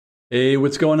Hey,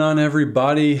 what's going on,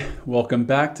 everybody? Welcome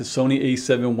back to Sony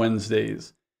a7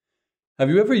 Wednesdays. Have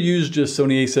you ever used just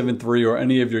Sony a7 III or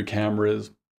any of your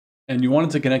cameras and you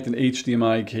wanted to connect an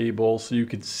HDMI cable so you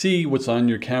could see what's on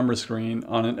your camera screen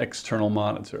on an external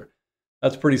monitor?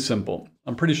 That's pretty simple.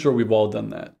 I'm pretty sure we've all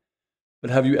done that.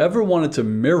 But have you ever wanted to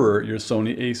mirror your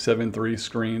Sony a7 III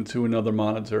screen to another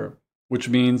monitor? Which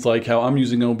means, like how I'm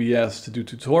using OBS to do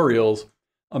tutorials,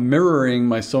 I'm mirroring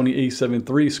my Sony a7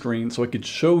 III screen so I could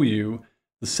show you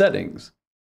the settings.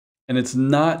 And it's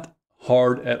not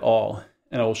hard at all.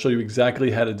 And I will show you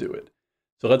exactly how to do it.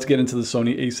 So let's get into the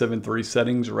Sony a7 III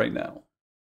settings right now.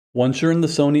 Once you're in the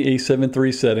Sony a7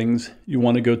 III settings, you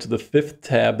want to go to the 5th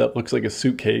tab that looks like a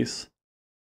suitcase.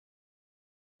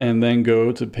 And then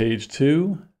go to page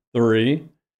 2, 3.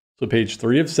 So page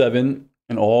 3 of 7.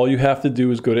 And all you have to do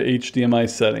is go to HDMI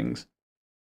settings.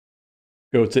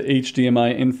 Go to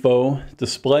HDMI info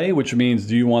display, which means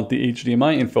do you want the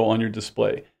HDMI info on your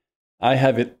display? I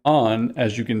have it on,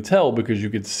 as you can tell, because you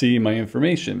could see my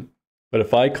information. But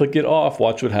if I click it off,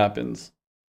 watch what happens.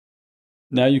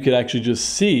 Now you could actually just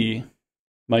see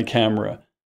my camera.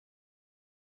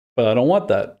 But I don't want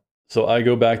that. So I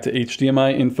go back to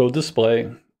HDMI info display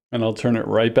and I'll turn it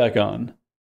right back on.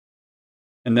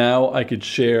 And now I could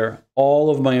share all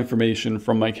of my information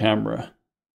from my camera.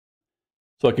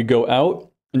 So I could go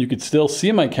out and you could still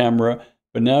see my camera,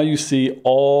 but now you see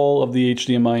all of the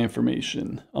HDMI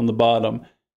information on the bottom.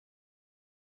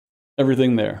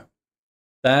 Everything there.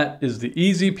 That is the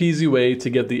easy peasy way to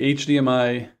get the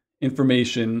HDMI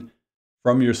information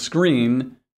from your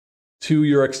screen to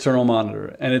your external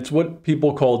monitor. And it's what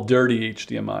people call dirty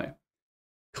HDMI.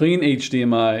 Clean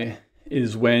HDMI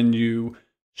is when you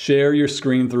share your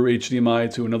screen through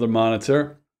HDMI to another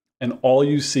monitor and all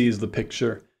you see is the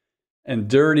picture. And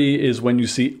dirty is when you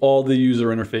see all the user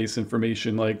interface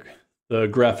information, like the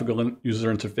graphical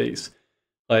user interface,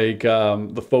 like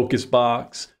the focus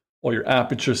box, or your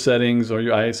aperture settings, or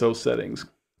your ISO settings,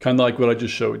 kind of like what I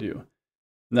just showed you.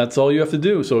 And that's all you have to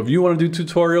do. So if you want to do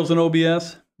tutorials in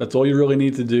OBS, that's all you really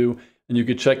need to do. And you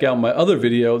can check out my other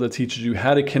video that teaches you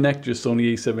how to connect your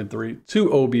Sony a7 III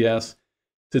to OBS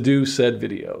to do said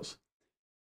videos.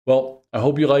 Well, I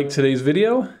hope you liked today's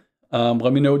video.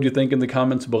 Let me know what you think in the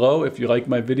comments below. If you like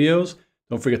my videos,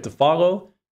 don't forget to follow,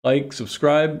 like,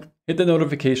 subscribe, hit the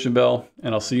notification bell,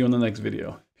 and I'll see you in the next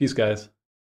video. Peace, guys.